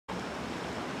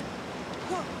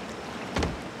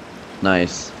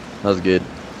Nice. That was good.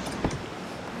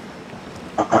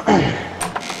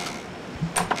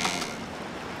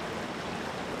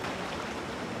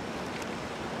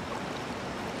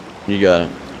 You got it.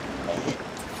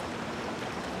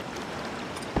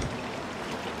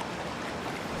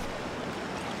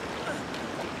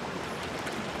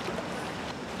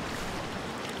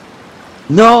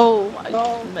 No!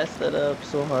 I messed that up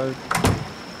so hard.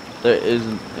 There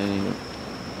isn't any.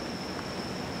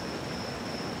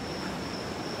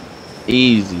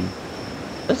 Easy.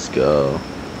 Let's go.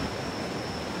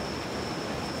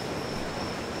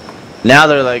 Now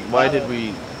they're like, why did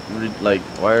we,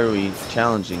 why are we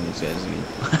challenging these guys again?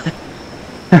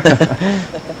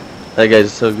 That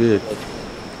guy's so good.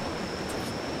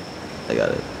 I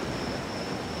got it.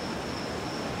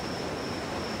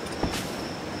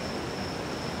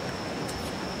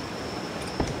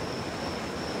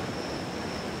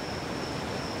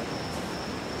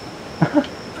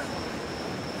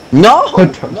 No!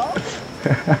 No!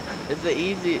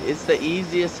 It's the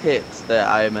easiest hits that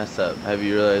I mess up. Have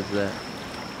you realized that?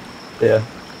 Yeah.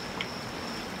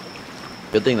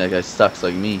 Good thing that guy sucks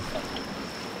like me.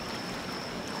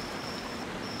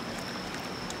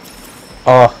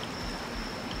 Oh.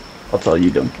 I'll tell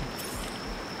you, dumb.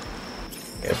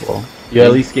 Okay, well, you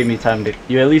at least gave me time to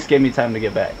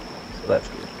get back. So that's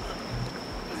good.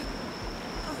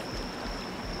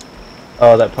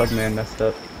 Oh, that pug man messed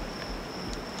up.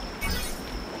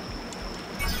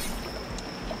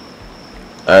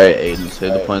 Alright, Aiden,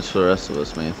 save the points for the rest of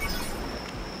us, man.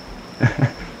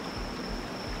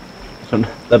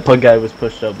 That pug guy was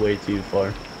pushed up way too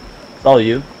far. It's all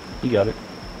you. You got it.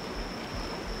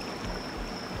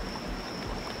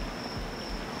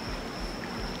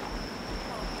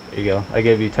 There you go. I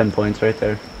gave you 10 points right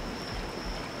there.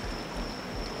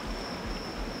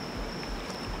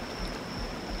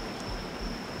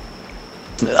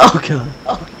 Oh god.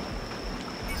 Oh.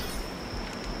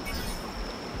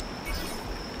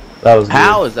 That was good.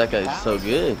 How is that guy so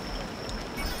good?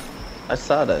 I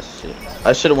saw that shit.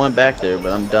 I should have went back there,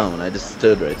 but I'm dumb and I just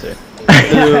stood right there.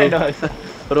 I know.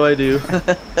 What do I do?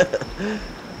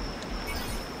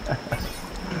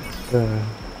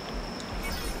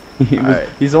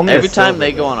 He's only every time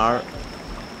they go on our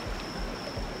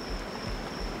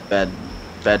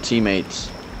bad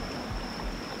teammates.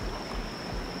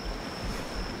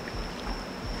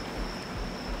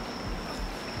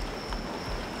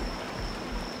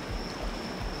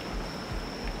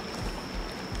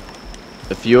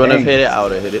 If you wouldn't have hit it, I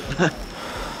would have hit it.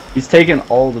 He's taking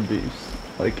all the boosts,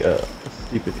 like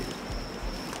stupid idiot.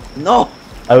 No.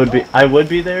 I would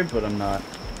be there, but I'm not.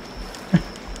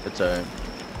 It's alright.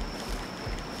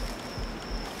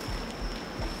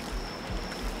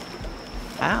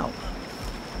 Ow.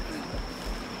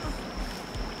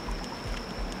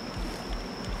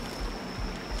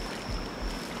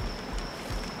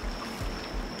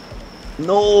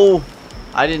 No.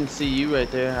 I didn't see you right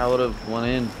there. I would have went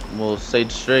in. Well,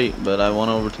 stayed straight, but I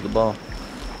went over to the ball.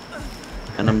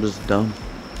 And I'm just dumb.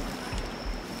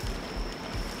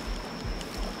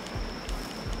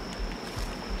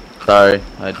 Sorry,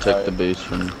 I took the boost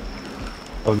from him.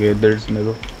 Oh good, there's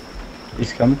middle.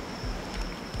 He's coming.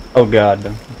 Oh god.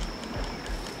 No.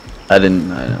 I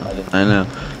know.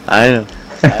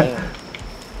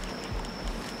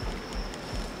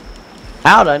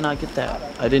 How did I not get that?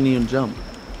 I didn't even jump.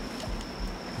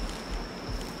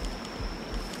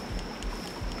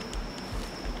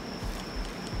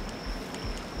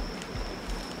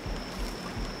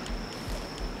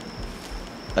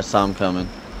 I saw him coming.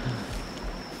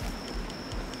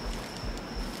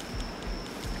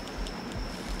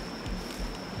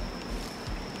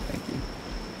 Thank you.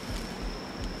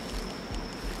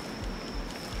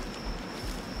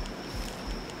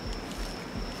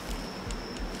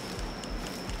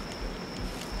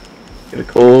 Get a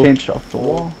cool pinch off the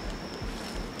wall.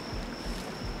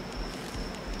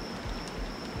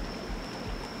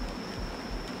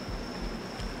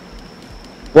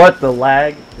 What the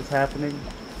lag is happening?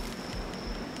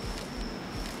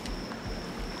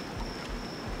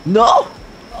 No!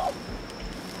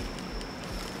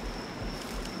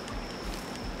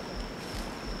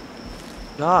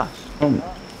 Gosh.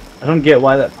 I don't get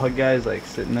why that pug guy is like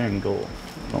sitting there in goal.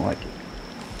 I don't like it.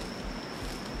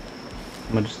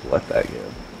 I'm gonna just let that go.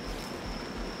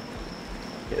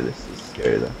 Okay, this is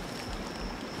scary though.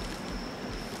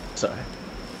 Sorry.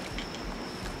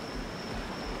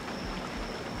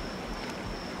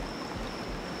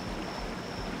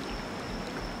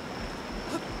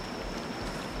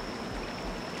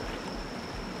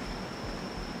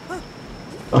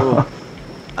 Oh,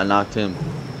 I knocked him.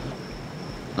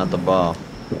 Not the ball.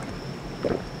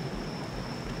 I'm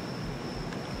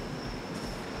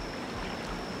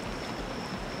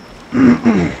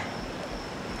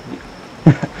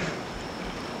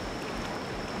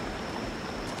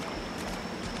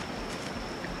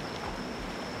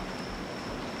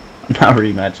not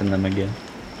rematching them again.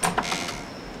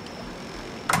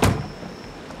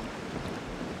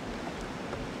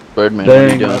 Birdman, what are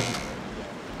you doing?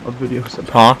 What videos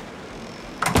are Huh?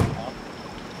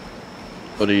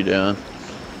 What are you doing?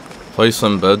 Place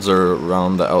some beds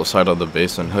around the outside of the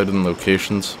base and hidden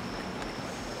locations.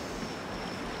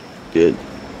 Good.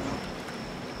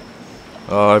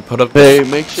 I put up Hey,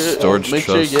 make sure storage you're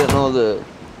chest. getting all the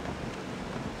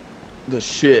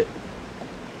shit.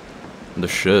 The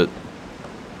shit.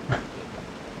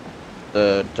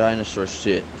 The dinosaur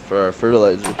shit for our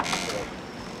fertilizer.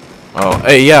 Oh,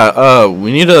 hey, yeah.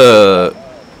 We need to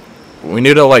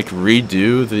like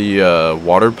redo the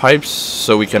water pipes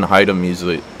so we can hide them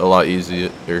a lot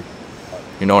easier.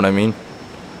 You know what I mean?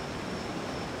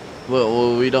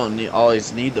 Well, we don't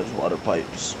always need those water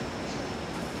pipes.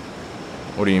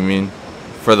 What do you mean?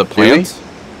 For the plants?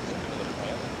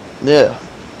 Yeah.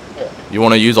 You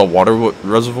want to use a water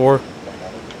reservoir?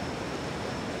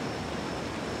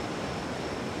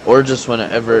 Or just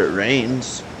whenever it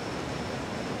rains.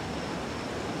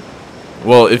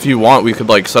 Well, if you want, we could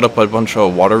like set up a bunch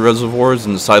of water reservoirs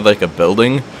inside like a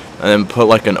building, and then put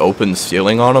like an open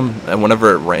ceiling on them. And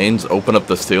whenever it rains, open up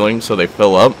the ceiling so they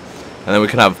fill up, and then we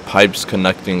can have pipes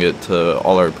connecting it to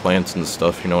all our plants and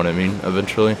stuff. You know what I mean?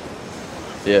 Eventually.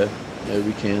 Yeah,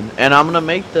 we can. And I'm gonna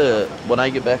make when I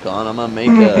get back on, I'm gonna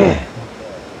make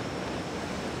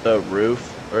the roof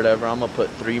or whatever. I'm gonna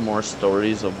put 3 more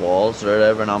stories of walls or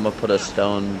whatever, and I'm gonna put a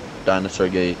stone dinosaur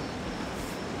gate.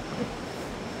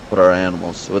 Put our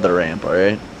animals with a ramp,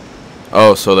 alright?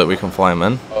 Oh, so that we can fly them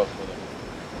in?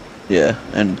 Yeah,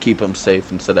 and keep them safe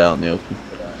and sit out in the open.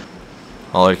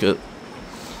 I like it.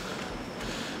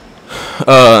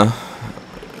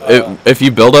 If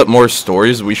you build up more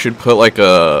stories, we should put like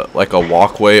a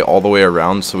walkway all the way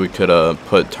around so we could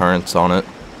put turrets on it,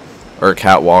 or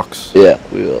catwalks. Yeah,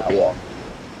 we will. Yeah.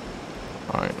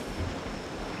 All right.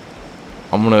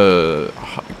 I'm gonna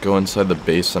go inside the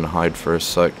base and hide for a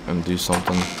sec and do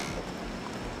something.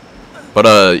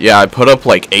 But yeah, I put up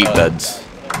like 8 beds.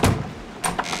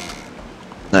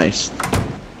 Nice.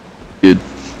 Good.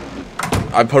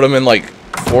 I put them in like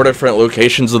 4 different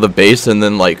locations of the base, and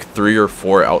then like 3 or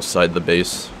 4 outside the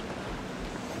base.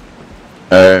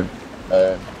 Alright.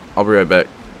 I'll be right back.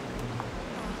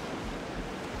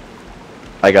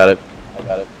 I got it.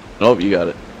 Nope, you got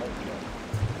it.